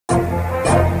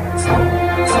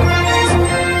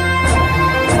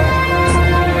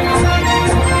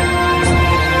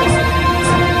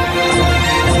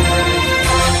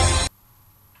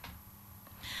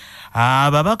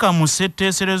Ababaka mu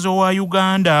ssetteeserezo wa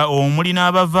Uganda omuli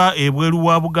n'abava ebweru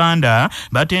wa Buganda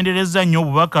batenderezza nnyo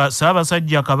obubaka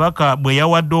Ssaabasajja Kabaka bwe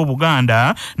yawadde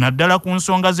Obuganda naddala ku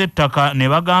nsonga z'ettaka ne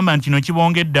bagamba nti kino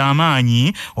kibongedde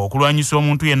amaanyi okulwanyisa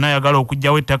omuntu yenna ayagala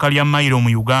okuggyawo ettaka lya mayiro mu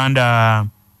Uganda.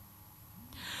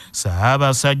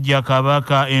 Ssaabasajja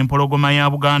Kabaka empologoma ya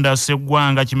Buganda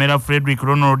Sseggwanga Kimera Frederick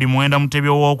Ronald Mwenda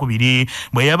Mutebyo w'okubiri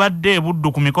bwe yabadde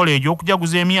buddu ku mikolo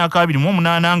egy'okujaguza emyaka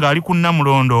 28 ng'ali ku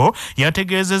Namulondo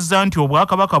yategeezezza nti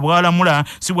Obwakabaka bwalamula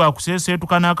si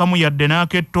bwakuseeseetuka n'akamu yadde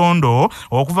n'ak'ettondo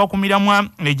okuva ku miramwa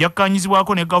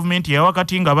egyakkanyizibwako ne gavumenti ya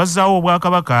wakati nga bazzaawo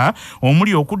Obwakabaka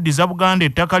omuli okuddiza Buganda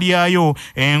ettaka lyayo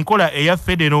enkola eya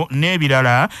federo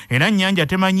n'ebirala era Nnyanja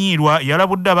Temanyiirwa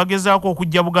yalabudde abagezaako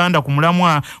okujja Buganda ku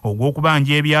mulamwa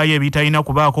ogw'okubanja ebyayo ebitalina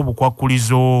kubaako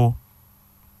bukwakkulizo.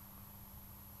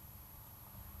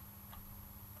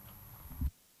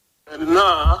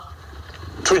 Na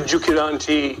tujjukira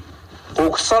nti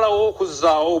okusalawo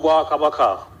okuzzaawo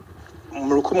Obwakabaka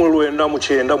mu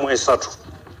 1993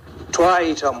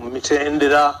 twayita mu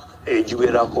mitendera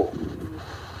egiwerako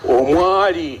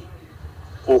omwali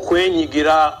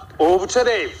okwenyigira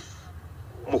obutereevu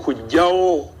mu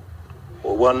kuggyawo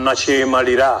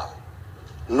obwannakyemalira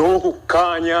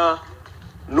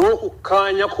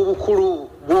n'okukkaanya ku bukulu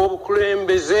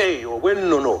bw'obukulembeze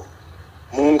obw'ennono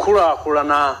mu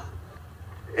nkulaakulana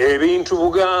ebintu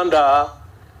Buganda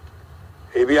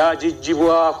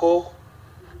ebyagigibwako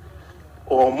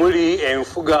omuli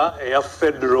enfuga eya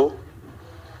federo,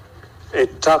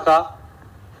 ettaka,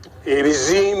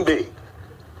 ebizimbe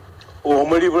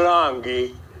omuli Bulange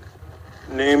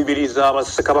n'embiri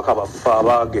z'Abassekabaka baffe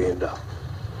abaagenda.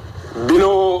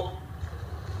 Bino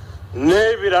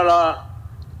n'ebirala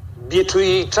bye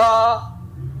tuyita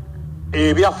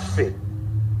ebyaffe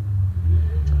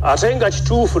ate nga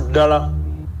kituufu ddala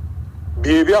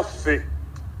bye byaffe.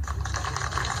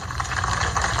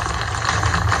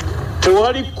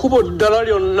 Tewali kkubo ddala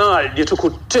lyonna lye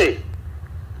tukutte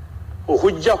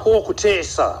okuggyako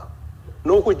okuteesa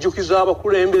n'okujjukiza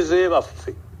abakulembeze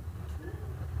baffe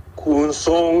ku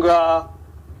nsonga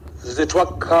ze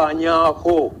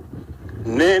twakkaanyaako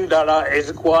n'endala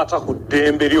ezikwata ku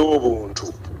ddembe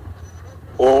ly'obuntu,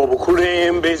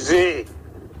 obukulembeze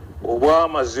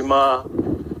obw'amazima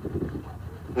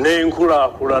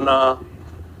n'enkulaakulana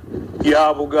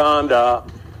ya Buganda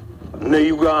ne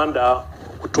Uganda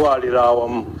okutwalira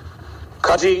awamu.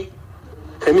 Kati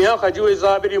emyaka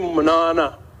giweza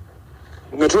 28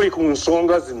 nga tuli ku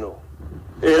nsonga zino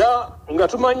era nga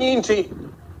tumanyi nti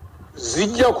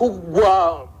zijja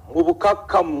kuggwa mu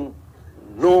bukakkamu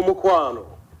n'omukwano.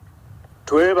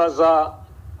 Twebaza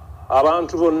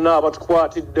abantu bonna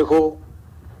abatukwatiddeko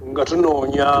nga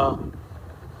tunoonya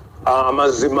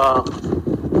amazima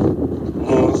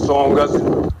mu nsonga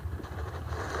zino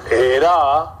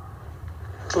era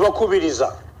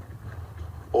tubakubiriza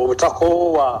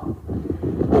obutakoowa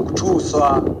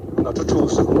okutuusa nga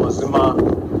tutuuse ku mazima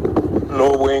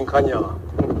n'obwenkanya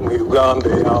mu Uganda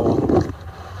eyawamu.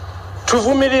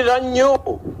 Tuvumirira nnyo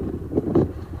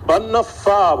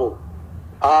bannaffe abo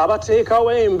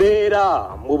abateekawo embeera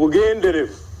mu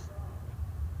bugenderevu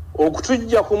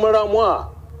okutujja ku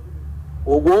mulamwa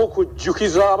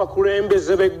ogw'okujjukiza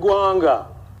abakulembeze b'eggwanga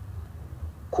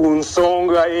ku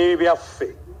nsonga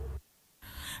y'ebyaffe.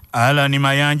 Alani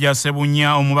Mayanja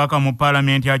Sebunya omubaka mu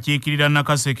Parliament akiikirira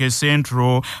Nakaseke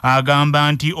Central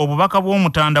agamba nti obubaka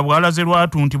bw'omutanda bwalaze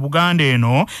lwatu nti Buganda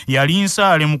eno yali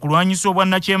nsaale mu kulwanyisa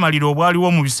obwannakyemaliro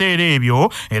obwaliwo mu biseera ebyo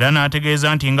era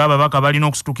n'ategeeza nti ng'ababaka balina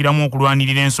okusitukiramu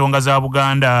okulwanirira ensonga za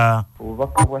Buganda.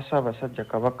 Obubaka bwa Ssaabasajja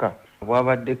Kabaka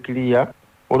bwabadde clear.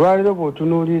 Olwaliro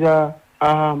bw'otunuulira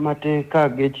amateeka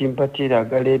ag'ekimpatira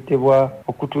agaleetebwa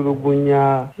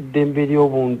okutulugunya eddembe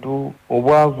ly'obuntu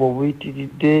obwavu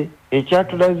obuyitiridde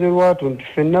ekyatulaze lwatu nti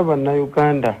ffenna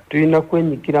bannayuganda tulina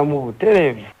kwenyikiramu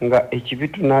butereevu nga ekibi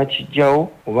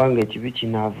tunaakijjawo oba nga ekibi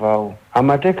kinaavaawo.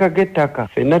 Amateeka g'ettaka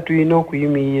ffenna tulina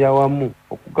okuyimirira wamu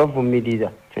okugavumirira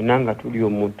ffenna nga tuli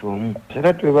omuntu omu.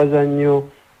 Era twebaza nnyo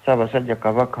Ssaabasajja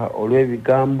Kabaka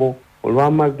olw'ebigambo,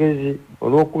 olw'amagezi,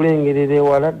 olw'okulengerera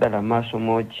ewala ddala maaso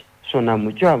moogi. Sona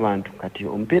mucho abantu kati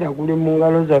omupiira guli mu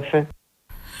ngalo zaffe.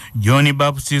 John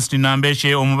Baptist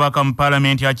Nambeshe omubaka mu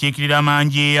Parliament akiikirira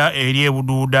amanjeeya eri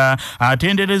ebuduuda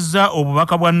atenderezza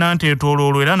obubaka bwa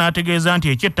Nanteetooloolo era n'ategeeza nti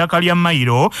eky'ettaka lya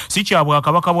mayiro si kya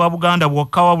Bwakabaka bwa Buganda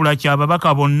bwokka wabula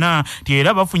ky'ababaka bonna nti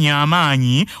era bafunye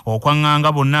amaanyi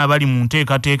okwaŋŋanga bonna abali mu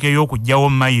nteekateeka ey'okuggyawo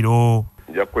mayiro.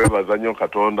 Nja kwebaza nnyo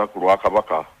Katonda ku lwa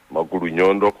Kabaka Magulu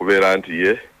Nyondo okubeera nti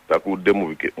ye takudde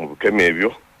mu bukeme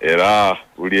ebyo era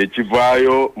buli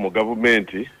ekivaayo mu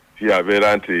gavumenti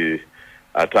kiyabeera nti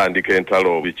atandika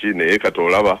entalo biki naye kati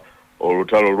olaba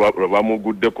olutalo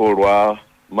lwabamuguddeko olwa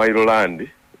Mailoland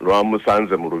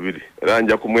lwamusanze mu lubiri era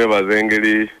nja kumwebaza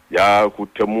engeri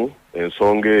yakuttemu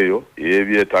ensonga eyo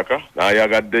y'eby'ettaka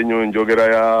n'ayagadde nnyo enjogera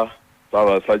ya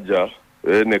Ssaabasajja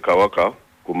ne Kabaka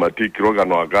ku matikkiro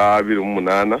gano aga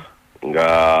 28 nga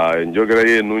enjogera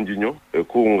ye ennungi nnyo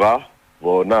ekunga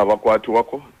bonna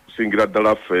abakwatibwako kusingira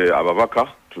ddala ffe ababaka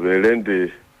tubeere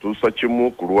nti tuusa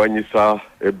kimu kulwanyisa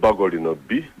ebbago lino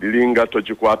bbi liringa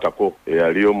tokikwatako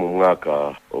eyaliyo mu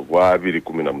mwaka ogwa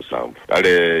 2017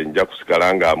 kale nja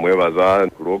kusigala nga mwebaza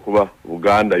kulwokuba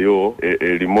Buganda yo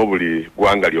erimu buli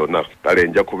ggwanga lyonna kale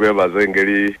nja kubeebaza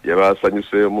engeri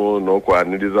yabasanyuseemu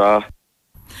n'okwaniriza.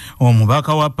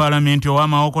 Omubaka wa Parliament owa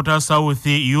Mawokota South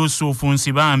Yusuf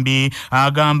Nsibambi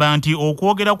agamba nti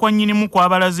okwogera kwa nnyinimu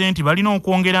kw'abalaze nti balina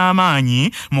okwongera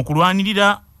amaanyi mu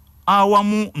kulwanirira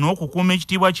awamu n'okukuuma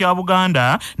ekitiibwa kya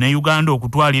Buganda ne Uganda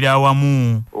okutwalira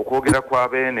awamu. Okwogera kwa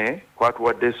beene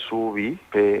kwatuwadde essuubi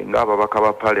ng'ababaka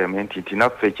ba Parliament nti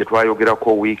naffe kye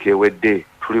twayogerako wiiki ewedde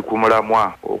tuli ku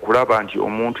mulamwa okulaba nti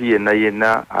omuntu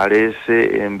yenna aleese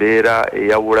embeera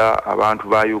eyawula abantu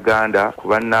ba Uganda ku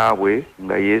bannaabwe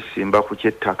nga yeesimba ku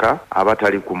ky'ettaka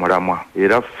abatali ku mulamwa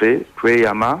era ffe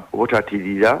tweyama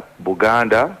obutatirira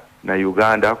Buganda na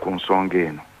Uganda ku nsonga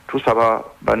eno. Tusaba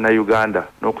bannayuganda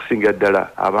n'okusinga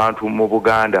ddala abantu mu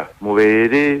Buganda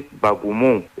mubeere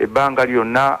bagumu ebbanga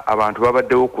lyonna abantu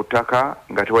babaddewo ku ttaka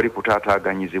nga tewali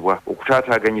kutaataaganyizibwa.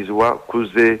 Okutaataaganyizibwa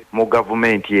kuze mu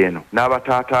gavumenti eno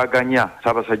n'abataataaganya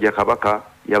Ssaabasajja Kabaka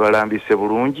yabalambise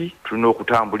bulungi tulina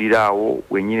okutambulira awo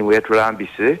wennyini we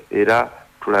yatulambise era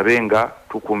tulabe nga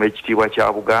tukuuma ekitiibwa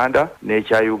kya Buganda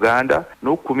n'ekya Uganda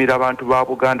n'okukumira abantu ba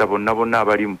Buganda bonna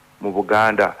abali mu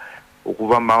Buganda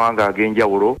okuva mu mawanga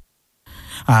ag'enjawulo.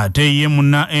 Ate ye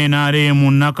munna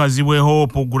NRM Nakazibwe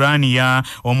Hope Grania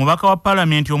omubaka wa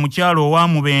Parliament omukyalo owa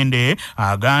Mubende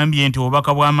agambye nti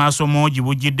obubaka bw'amaaso mogi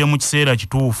bujjidde mu kiseera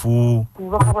kituufu.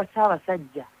 Obubaka bwa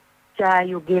Ssaabasajja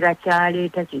kyayogera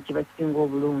kyaleeta kye kibasinga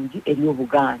obulungi eri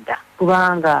Obuganda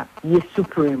kubanga ye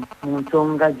supreme mu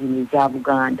nsonga zino eza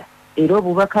Buganda era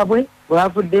obubaka bwe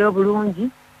bwavuddeyo bulungi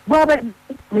bwabadde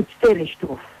mu kiseera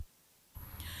ekituufu.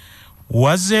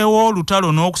 Wazeewo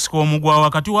olutalo n'okusika omugwa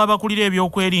wakati w'abakulira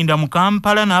ebyokwerinda mu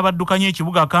Kampala n'abaddukanya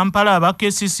ekibuga Kampala aba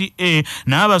Kcca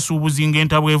n'abasuubuzi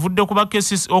ng'entabwe evudde ku ba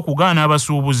Kcca okugaana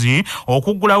abasuubuzi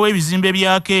okuggulawo ebizimbe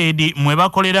bya Keedi mwe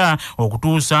bakolera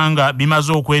okutuusa nga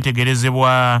bimaze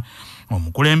okwetegerezebwa.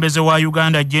 Omukulembeze wa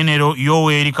Uganda General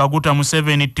Yoweri Kaguta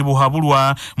Museveni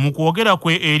Tibuhabulwa mu kwogera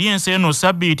kwe eri ensi eno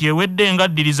Sabbiiti ewedde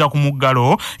ngaddiriza ku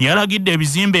muggalo yalagidde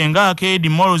ebizimbe nga Akeedi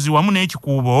Malls wamu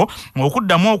n'ekikuubo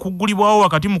okuddamu okuggulibwawo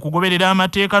wakati mu kugoberera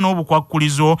amateeka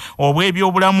n'obukwakkulizo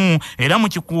obw'ebyobulamu era mu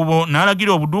kikuubo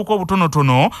n'alagira obuduuka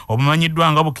obutonotono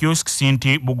obumanyiddwa nga bukiosks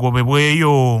nti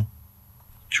bugobebweyo.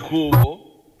 Kikuubo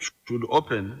should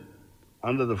open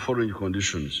under the following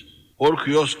conditions. All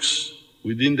kiosks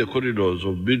within the corridors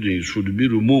of buildings should be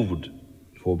removed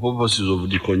for purposes of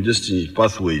decongesting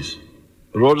pathways.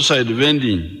 Roadside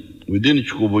vending within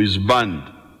Kikuubo is banned.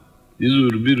 These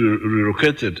will be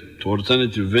relocated to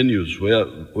alternative venues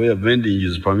where vending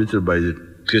is permitted by the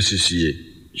Kcca.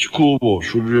 Kikuubo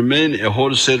should remain a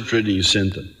wholesale trading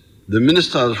center. The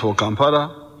ministers for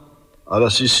Kampala,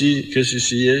 RCC,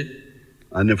 Kcca,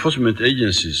 and enforcement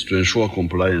agencies to ensure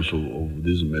compliance of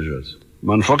these measures.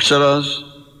 Manufacturers,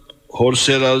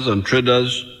 wholesalers and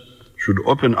traders should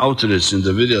open outlets in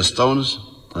the various towns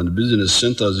and business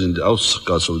centers in the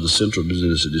outskirts of the central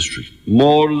business district.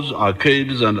 Malls,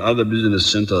 arcades, and other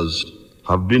business centers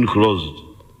have been closed.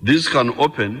 These can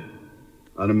open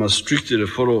and must strictly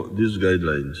follow these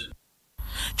guidelines.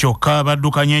 Kyokka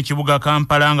abaddukanya ekibuga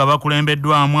Kampala nga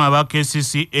bakulembeddwamu aba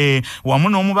Kcca wamu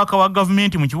n'omubaka wa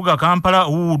gavumenti mu kibuga Kampala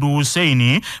Udu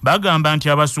Hussein bagamba nti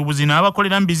abasuubuzi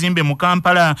n'abakolera mu bizimbe mu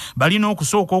Kampala balina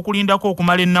okusooka okulindako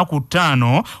okumala ennaku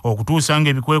 5 okutuusa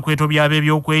ng'ebikwekweto byabo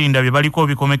ebyokwerinda bye baliko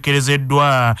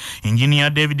bikomekkerezeddwa. Engineer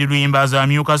David Luyimbaza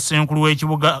amyuka ssenkulu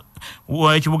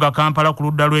w'ekibuga Kampala ku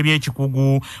ludda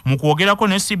lw'ebyekikugu mu kwogerako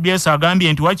ne CBS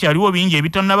agambye nti wakyaliwo bingi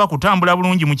ebitannaba kutambula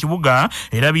bulungi mu kibuga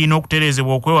era birina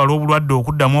okutereezebwa okwewala obulwadde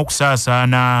okuddamu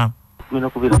okusaasaana. Tulina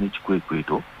kubeera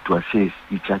n'ekikwekweto to assess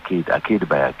each arcade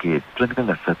by arcade. Tulabika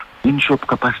nga 3. In-shop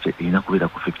capacity erina kubeera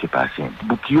ku 50%.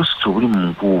 Bukiyosiki obuli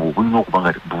mu nkuubo bulina okuba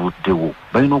nga buvuddewo.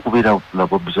 Balina okubeera nga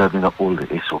observing all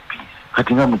the SOPs.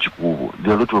 Kati nga mu kikuubo,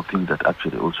 there are a lot of things that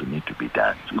actually also need to be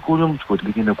done. Ikuubo mu kikuubo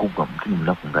ligenda kuggwa mu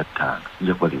lunaku nga 5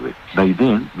 nja kwaliwe. By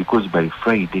then, because by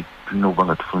Friday tulina okuba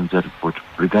nga tufunza report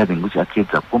regarding which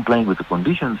arcades are complying with the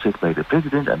conditions set by the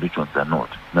president and which ones are not.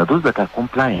 Now those that are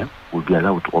compliant will be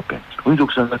allowed to open. Oyinza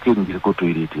okusanga arcade ngiriko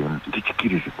toilet emu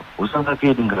tekikirizibwa, osanga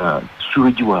arcade nga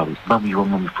sewage waabwe bamuyiwa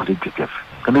mu mifule gyaffe.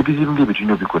 Kana ebizibu ng'ebyo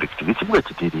tulina obikorective ekibuga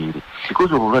kitereere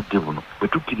because obulwadde buno bwe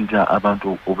tukkiriza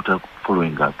abantu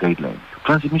following guidelines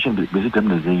transmission bwe ziddamu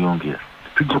ne zeeyongera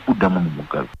tujja kuddamu mu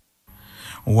muggalo.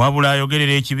 Wabula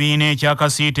ayogerera ekibiina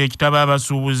ekyakasiita ekitaba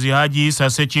abasuubuzi Haji Issa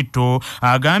Ssekitto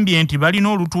agambye nti balina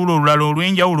olutuulo olulala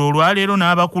olw'enjawulo olwaleero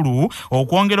n'abakulu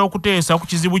okwongera okuteesa ku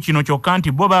kizibu kino kyokka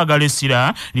nti bo baagala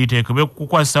essira liteekebwe ku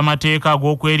kukwasa amateeka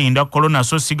ag'okwerinda korona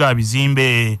so si ga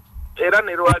bizimbe. Era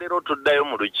ne lwaleero tuddayo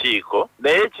mu lukiiko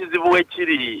naye ekizibu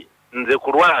ekiri nze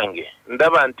ku lwange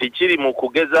ndaba nti kiri mu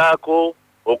kugezaako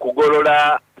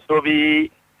okugolola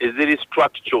sobi eziri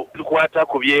structure bikwata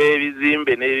ku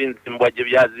by'ebizimbe n'ebinzimbwa gye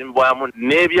byazimbwamu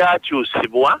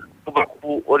n'ebyakyusibwa kuva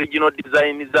ku original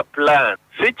design za plan.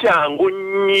 Si kyangu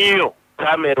nnyo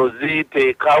kamero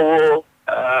ziteekawo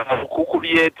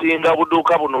kukulyetinga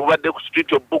buduuka buno bubadde ku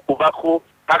street obukubako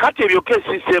kakati ebyo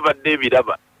kesisi ebadde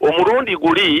ebiraba omulundi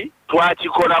guli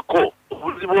twakikolako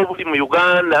obuzibu obuli mu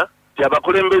Uganda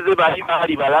abakulembeze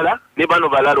baali balala ne bano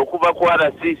balala okuva ku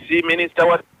RCC minisita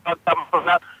wa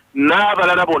Kampala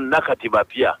n'abalala bonna kati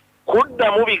bapya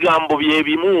kuddamu bigambo bye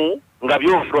bimu nga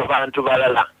byofulwa bantu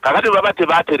balala kakati baba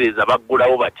tebatereza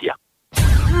baggulawo batya.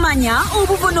 Manya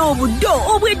obuvuna obuddo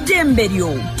obw'eddembe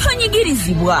lyo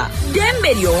tonyigirizibwa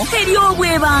ddembe lyo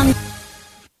ery'obwebanga.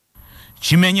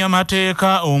 Kimenya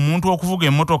mateeka omuntu okuvuga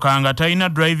emmotoka nga talina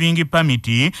driving permit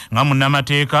nga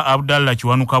munnamateeka Abdallah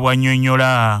Kiwanuka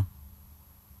bw'annyonnyola.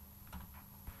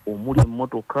 Omuli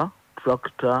emmotoka,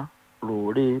 tractor,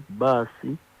 lole,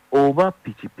 baasi oba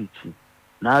pikipiki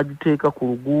n'agiteeka ku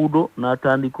luguudo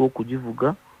n'atandika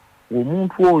okugivuga,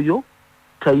 omuntu oyo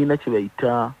talina kye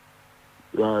bayita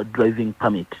driving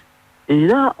permit.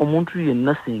 Era omuntu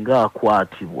yenna singa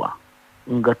akwatibwa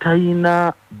nga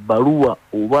talina baluwa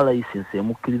oba license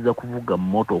emukkiriza kuvuga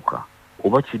mmotoka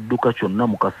oba kidduka kyonna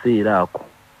mu kaseera ako,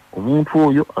 omuntu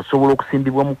oyo asobola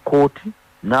okusimbibwa mu kkooti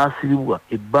n'asibibwa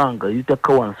ebbanga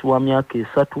eritakka wansi wa myaka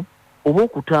 3 oba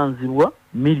okutanzibwa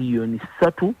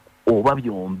 $3,000,000 oba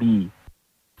byombi.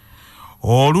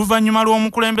 Oluvannyuma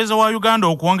lw'omukulembeze wa Uganda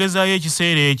okwongezayo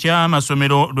ekiseera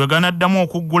eky'amasomero lwe ganaddamu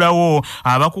okuggulawo,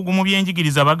 abakugu mu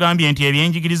byenjigiriza bagambye nti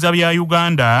ebyenjigiriza bya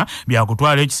Uganda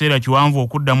byakutwala ekiseera kiwanvu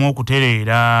okuddamu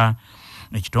okutereera.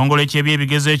 Ekitongole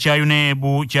ky'ebyebigeze kya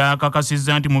UNEB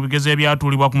kyakakasizza nti mu bigeze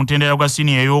ebyatuulibwa ku mutendera gwa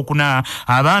siniya ey'okuna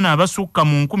abaana abasukka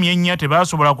mu 4,000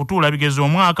 tebaasobola kutuula bigezo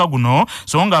omwaka guno,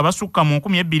 so nga abasukka mu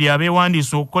 2,000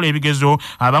 abeewandiisa okukola ebigezo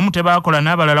abamu tebaakola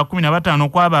n'abalala 15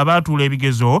 kwabo abaatuula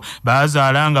ebigezo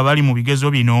baazaala nga bali mu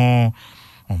bigezo bino.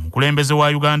 Omukulembeze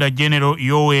wa Uganda General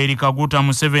Yoweri Kaguta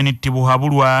Museveni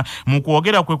Tibuhabulwa mu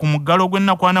kwogera kwe ku muggalo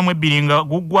gw'ennaku 42 nga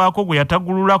guggwako gwe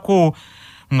yatagululako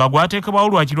nga gwateekebwawo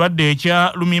lwa kirwadde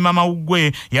ekya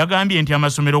Lumimamawuggwe yagambye nti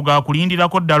amasomero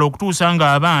gaakulindirako ddala okutuusa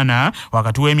nga abaana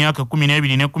wakati w'emyaka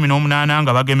 12 ne 18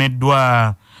 nga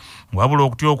bagemeddwa. Wabula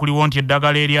okutya okuliwo nti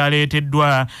eddagala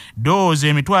eryaleeteddwa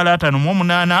doozi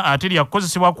 58,000 ate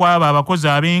lyakukozesebwa kw'abo abakozi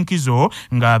ab'enkizo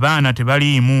ng'abaana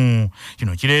tebaliimu.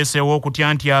 Kino kireeseewo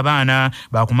okutya nti abaana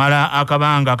baakumala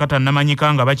akabanga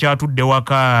akatannamanyika nga bakyatudde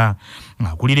waka.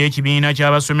 Akulira ekibiina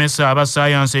ky'abasomesa aba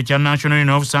science ekya National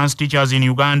Union of Science Teachers in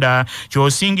Uganda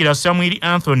ky'osingira Samuel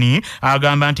Anthony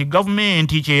agamba nti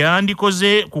gavumenti kye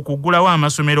yandikoze ku kuggulawo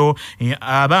amasomero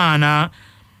abaana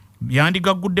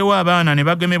yandigaguddewo abaana ne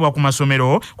bagemebwa ku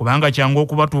masomero kubanga kyangu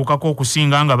okubatuukako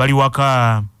okusinga nga bali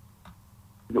waka.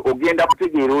 Ogenda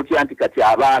kutegeera otya nti kati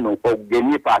abaana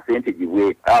okugemye percentage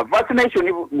bwe vaccination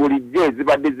bulijjo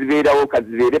zibadde zibeerawo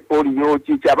kazibeere polio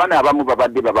kiki abaana abamu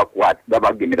babadde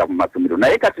babagemera mu masomero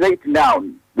naye kati right now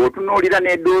bw'otunuulira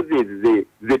n'edoozi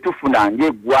zetufuna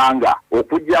ng'eggwanga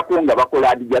okuggyako nga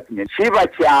bakola adjustment kiba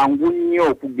kyangu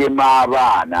nnyo okugema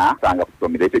abaana sanga ku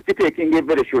ssomero ekyo kiteekinga a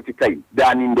very short time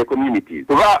than in the communities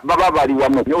kuba baba bali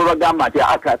wamu ne bagamba nti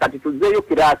kati tuzzeeyo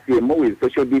kiraasi emu with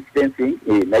social distancing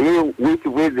naye wiiki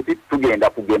bweziti tugenda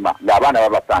kugema ng'abaana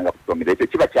babasanga ku ssomero ekyo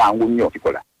kiba kyangu nnyo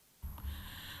kikola.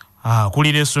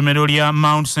 Akulira essomero lya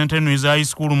Mount St. Henry's High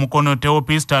School Mukono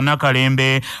Teopista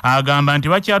Nakalembe agamba nti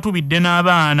bakyatubidde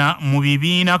n'abaana mu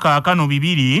bibiina kaakano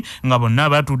 2 nga bonna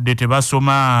batudde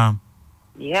tebasoma.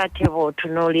 Ate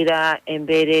bw'otunuulira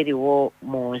embeera eriwo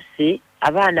mu nsi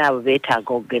abaana abo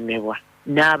beetaaga okugemebwa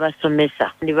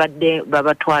n'abasomesa ndibadde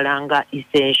babatwalanga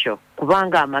essential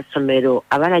kubanga amasomero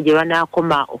abaana gye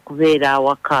banaakoma okubeera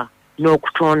awaka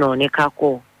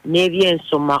n'okutwonoonekako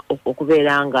n'ebyensoma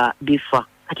okubeera nga bifa.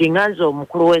 Kati nganze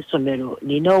omukulu w'essomero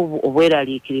nina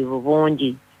obweraliikirivu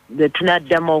bungi bwe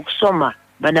tunaddamu okusoma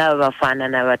banaaba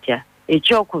bafaanana batya.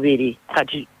 Ekyokubiri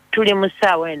kati tuli mu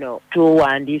ssaawa eno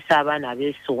tuwandiisa abaana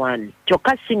b'S1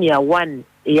 kyokka senior 1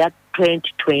 eya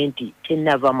 2020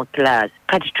 tennava mu class.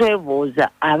 Kati twebuuza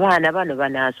abaana bano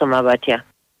banaasoma batya.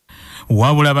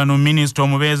 Wabula bano minisita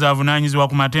omubeezi avunaanyizibwa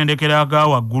ku matendekero aga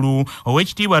waggulu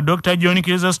Oweekitiibwa Dr. John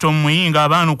Chrysostom Muyinga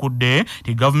abaanukudde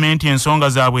ti gavumenti ensonga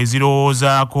zaabwe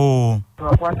ezirowoozaako.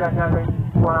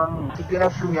 Twakwataganyizibwamu tugenda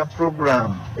kufulumya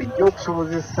puroguramu ejja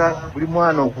okusobozesa buli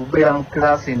mwana okubeera mu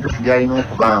kilaasi entuufu gy'alina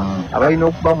okubaamu. Abalina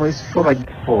okuba mu S4 bajja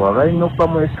kuba, abalina okuba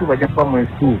mu S2 bajja kuba mu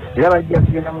S2 era bajja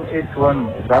kugenda mu S1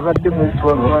 ng'abadde mu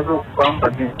S1 bamaze okubamu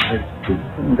bagenda mu S2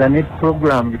 nga ne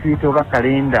puroguramu gyetuyita oba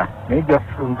kalenda naye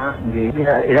gyafuluma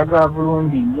ng'eraga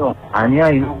bulungi nnyo ani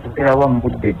alina okubeerawa mu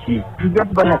budde ki. Tujja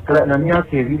kuba na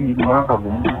myaka 2 mu mwaka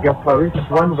gumu tujja kuba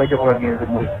S1 bajja kuba bagenze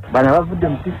mu bano abavudde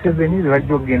mu T7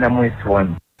 bajja okugenda mu S1.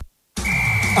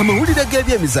 Amawulire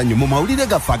g'ebyemizannyo mu mawulire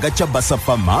gaffe agacya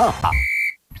Basafama.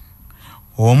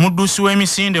 Omuddusi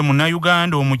w'emisinde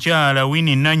Munnayuganda omukyala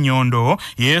Winnie Nannyondo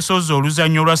yeesozza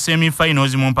oluzannyo lwa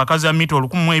semi-finals mu mpaka za mita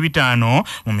 1500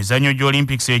 mu mizannyo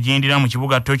gy'Olympics egiyindira mu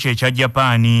kibuga Tokyo ekya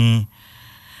Japaani.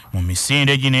 Mu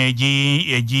misinde gino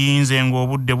egiyinze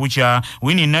ng'obudde bukya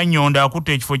Winnie Nannyondo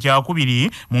akutte ekifo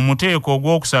kyakubiri mu muteeko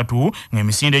ogwokusatu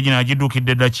ng'emisinde gino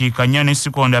agiddukidde eddakiika 4 ne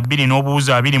sekonda 2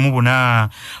 n'obuwuzi 24.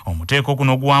 Omuteeko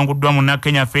guno guwanguddwa mu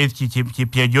Kenya Faith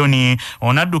Kipyejoni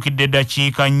onaddukidde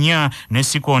eddakiika 4 ne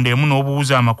sekonda 1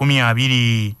 n'obuwuzi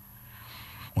 20.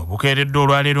 Obukeeredde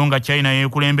olwaleero nga China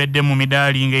yeekulembedde mu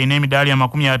midaali ng'erina emidaali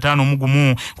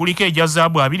 51 kuliko egya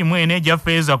zaabu 24 egya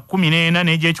ffeeza 14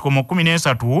 n'egy'ekikomo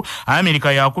 13.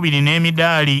 Amerika yakubiri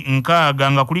n'emidaali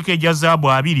 6 nga kuliko egya zaabu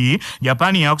 2,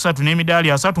 Japan yakusatu n'emidaali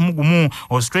 31,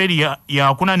 Australia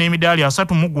yakuna n'emidaali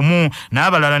 31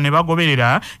 n'abalala ne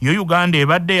bagoberera. Yo Uganda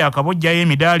ebadde yakabojjayo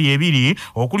emidaali 2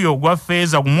 okuli ogwa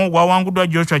ffeeza gumu ogwawanguddwa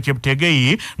Joshua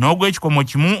Cheptegei n'ogw'ekikomo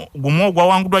gumu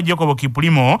ogwawanguddwa Jacob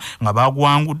Kiplimo nga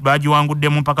bagiwangudde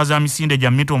mu mpaka za misinde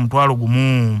gya mita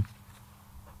 1,000.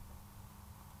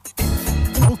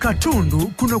 Mu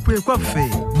katundu kuno kwe kwaffe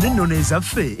n'ennono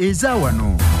ezaffe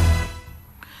ezawano.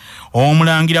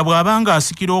 Omulangira bw'abanga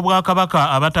asikira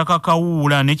obwakabaka abataka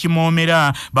Kawuula ne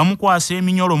Kimoomera bamukwasa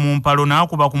eminyolo mu mpalo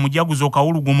n'akuba ku mujaguzo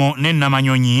Kawulugumo ne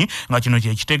Namanyonyi nga kino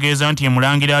kye kitegeeza nti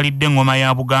mulangira alidde engoma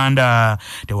ya Buganda.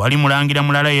 Tewali mulangira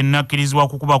mulala yenna akkirizibwa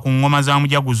kukuba ku ngoma za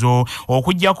mujaguzo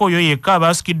okuggyako oyo yekka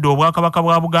abasikidde obwakabaka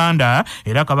bwa Buganda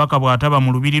era kabaka bw'ataba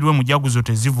mu lubiri lwe mujaguzo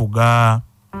tezivuga.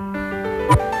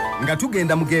 Nga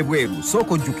tugenda mu gebweru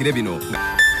sooka ojjukire bino.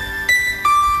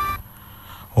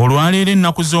 Olwaleero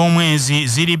ennaku z'omwezi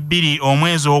ziri 2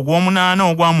 omwezi ogw'omunaana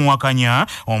ogwamuwakanya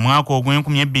omwaka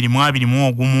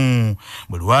ogw'2021.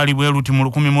 Bwe lwali bwe luti mu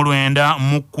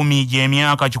 1910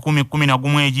 gy'emyaka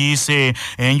 11 egiyise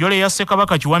enjole ya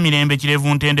Ssekabaka Kiwamirembe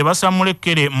Kirevu Ntende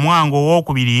Basamulekkere Mwango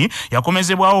owookubiri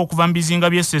yakomezebwawo okuva mu bizinga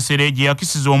by'e Ssesere gye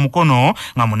yakisiza omukono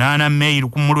nga 8 Mei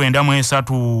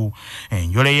 1903.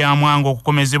 Enjole ya Mwango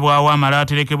okukomezebwawo amala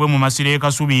aterekebwe mu Masiro e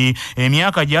Kasubi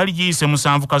emyaka gyali giyise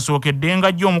 7 kasookedde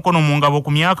nga omukono mu ngabo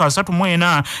ku myaka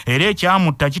 34 era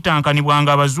ekyamutta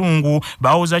kitankanibwanga abazungu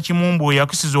bawoza Kimumbu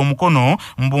yakisiza omukono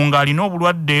mbunga alina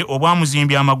obulwadde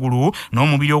obwamuzimbya amagulu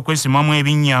n'omubiri okwesimamu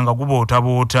ebinnya nga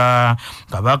gubootaboota.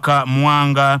 Kabaka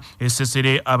Mwanga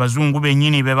Essesere abazungu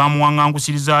bennyini be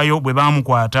bamuwaŋŋangusirizaayo bwe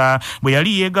baamukwata bwe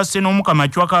yali yeegasse n'omukama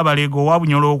Chwaka Abalego owa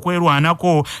Bunyolo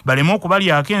okwerwanako baleme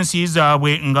okubalyako ensi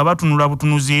zaabwe nga batunula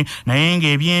butunuzi naye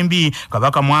ng'ebyembi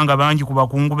Kabaka Mwanga bangi ku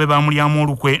bakungu be baamulyamu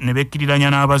olukwe ne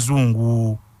bekkiriranya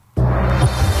n'abazungu.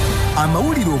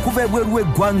 Amawulire okuva ebweru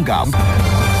w'eggwanga.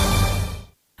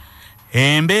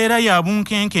 Embeera ya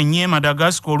bunkenkenye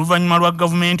Madagascar oluvannyuma lwa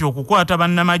gavumenti okukwata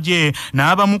bannamagye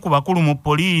n'abamu ku bakulu mu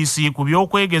poliisi ku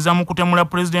by'okwegeza mu kutemula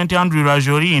Pulezidenti Andry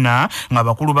Rajoelina nga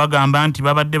bakulu bagamba nti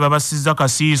babadde babasizza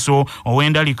kasiiso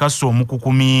ow'endali Kasso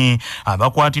omukukumi.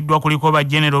 Abakwatiddwa kuliko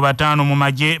bajenero 5 mu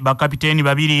magye, bakapiteeni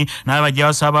 2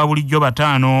 n'abajaasi aba bulijjo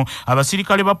 5,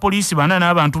 abasirikale ba poliisi 4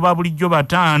 n'abantu ba bulijjo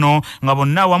 5 nga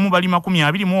bonna awamu bali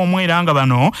 21 era nga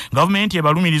bano gavumenti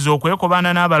ebalumiriza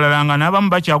okwekobaana n'abalala nga n'abamu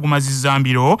bakyagumaziza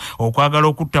Zambiro okwagala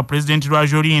okutta President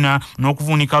Rajoelina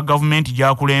n'okuvunika gavumenti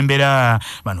gy'akulembera.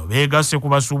 Bano beegasse ku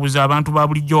basuubuzi abantu ba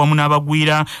bulijjo wamu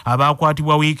n'abagwira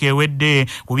abakwatibwa wiiki ewedde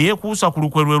ku byekuusa ku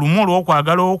lukwe lwe lumu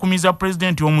olw'okwagala okumiza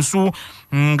President omusu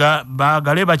nga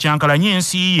bagale bakyankalanye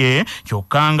ensi ye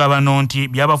kyokka nga bano nti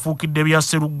byabafuukidde bya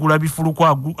sseruggula bifuluko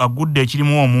agudde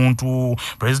ekirimu omuntu.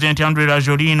 Pulezidenti Andry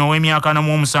Rajoelina ow'emyaka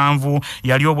 47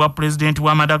 yali obwa pulezidenti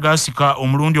wa Madagascar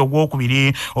omulundi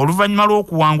ogwokubiri oluvannyuma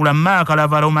lw'okuwangula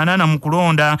Maakalavalaumanana mu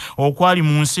kulonda okwali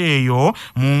mu nsi eyo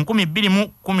mu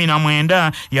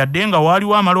 2019 yadde nga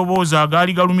waaliwo amaloboozi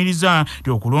agaali galumiriza nti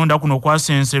okulonda kuno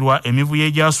kwasenserwa emivuyo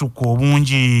egyasukka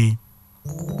obungi.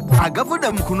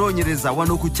 Agavuda mu kunoonyereza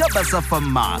wano ku Kcca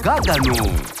Safama gaagano.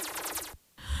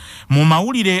 Mu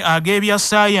mawulire ag'ebya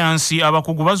saayansi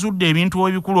abakugu bazudde ebintu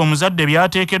ebikulu omuzadde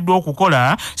byateekeddwa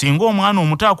okukola singa omwana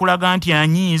omuto akulaga nti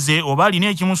anyiize oba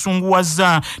alina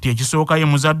ekimusunguwazza nti ekisooka ye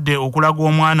muzadde okulaga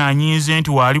omwana anyiize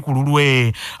nti waali ku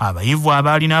lulwe. Abayivu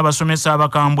abaalina abasomesa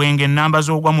abakambwe ng'ennamba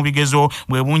z'ogwa mu bigezo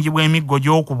bwe bungi bw'emiggo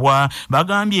gy'okubwa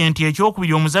bagambye nti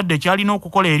ekyokubiri omuzadde kyalina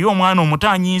okukola eri omwana omuto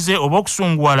anyiize oba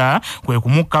okusunguwala kwe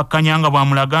kumukkakkanya nga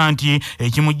bw'amulaga nti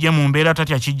ekimujje mu mbeera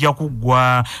tatya kijja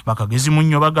kuggwa. Bakagezi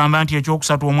munnyo bagamba nti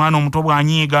ekyokusatu omwana omuto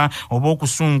bw'anyiiga oba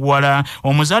okusunguwala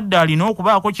omuzadde alina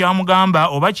okubaako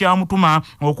kyamugamba oba kyamutuma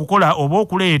okukola oba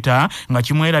okuleeta nga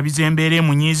kimwerabiza embeera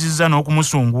emunyiizizza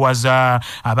n'okumusunguwaza.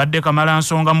 Abadde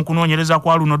kamalansonga mu kunoonyereza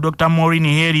kwa luno Dr. Maureen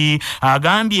Harry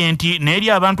agambye nti n'eri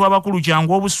abantu abakulu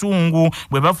kyangu obusungu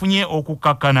bwe bafunye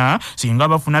okukkakkana singa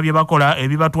bafuna bye bakola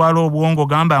ebibatwala obwongo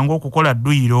gamba ng'okukola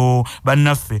dduyiro.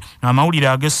 Bannaffe amawulire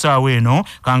ag'essaawa eno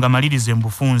kangamalirize mu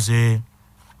bufunze.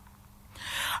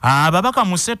 Ababaka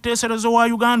mu ssetteeserezo wa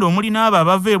Uganda omuli n'abo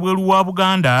abava ebweru wa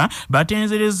Buganda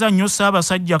batenzerezza nnyo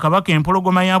Ssaabasajja Kabaka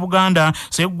empologoma ya Buganda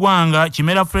Sseggwanga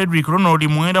Kimera Frederick Ronald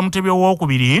Muwenda Mutebi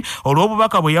II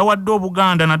olw'obubaka bwe yawadde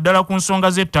Obuganda naddala ku nsonga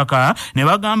z'ettaka ne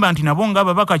bagamba nti nabo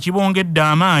ng'ababaka kibongedde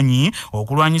amaanyi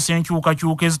okulwanyisa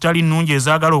enkyukakyuka ezitali nnungi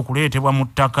ezaagala okuleetebwa mu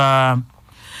ttaka.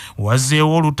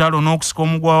 Wazzeewo olutalo n'okusika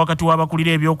omugwa wakati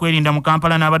w'abakulira ebyokwerinda mu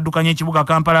Kampala n'abaddukanya ekibuga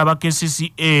Kampala aba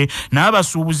Kcca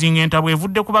n'abasuubuzi ng'entabwe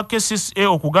evudde ku ba Kcca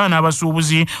okugaana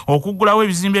abasuubuzi okuggulawo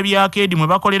ebizimbe bya Akeedi mwe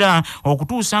bakolera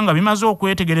okutuusa nga bimaze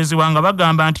okwetegerezebwa nga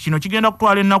bagamba nti kino kigenda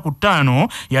kutwala ennaku 5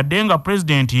 yadde nga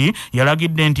pulezidenti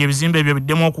yalagidde nti ebizimbe ebyo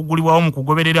biddemu okuggulibwawo mu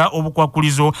kugoberera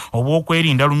obukwakkulizo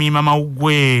obw'okwerinda lumiima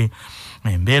mawuggwe.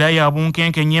 Embeera ya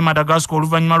bunkenke nnyo Madagascar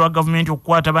oluvannyuma lwa gavumenti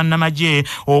okukwata bannamagye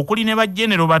okuli ne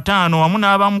bajjenero 5 wamu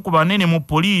n'abamu ku banene mu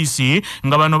poliisi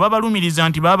nga bano babalumiriza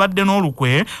nti babadde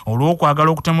n'olukwe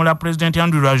olw'okwagala okutemula pulezidenti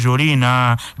Andry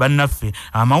Rajoelina. Bannaffe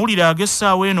amawulire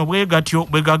ag'essaawa eno bwe gatyo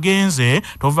bwe gagenze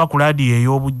tova ku laadiyo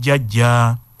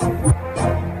ey'obujjajja.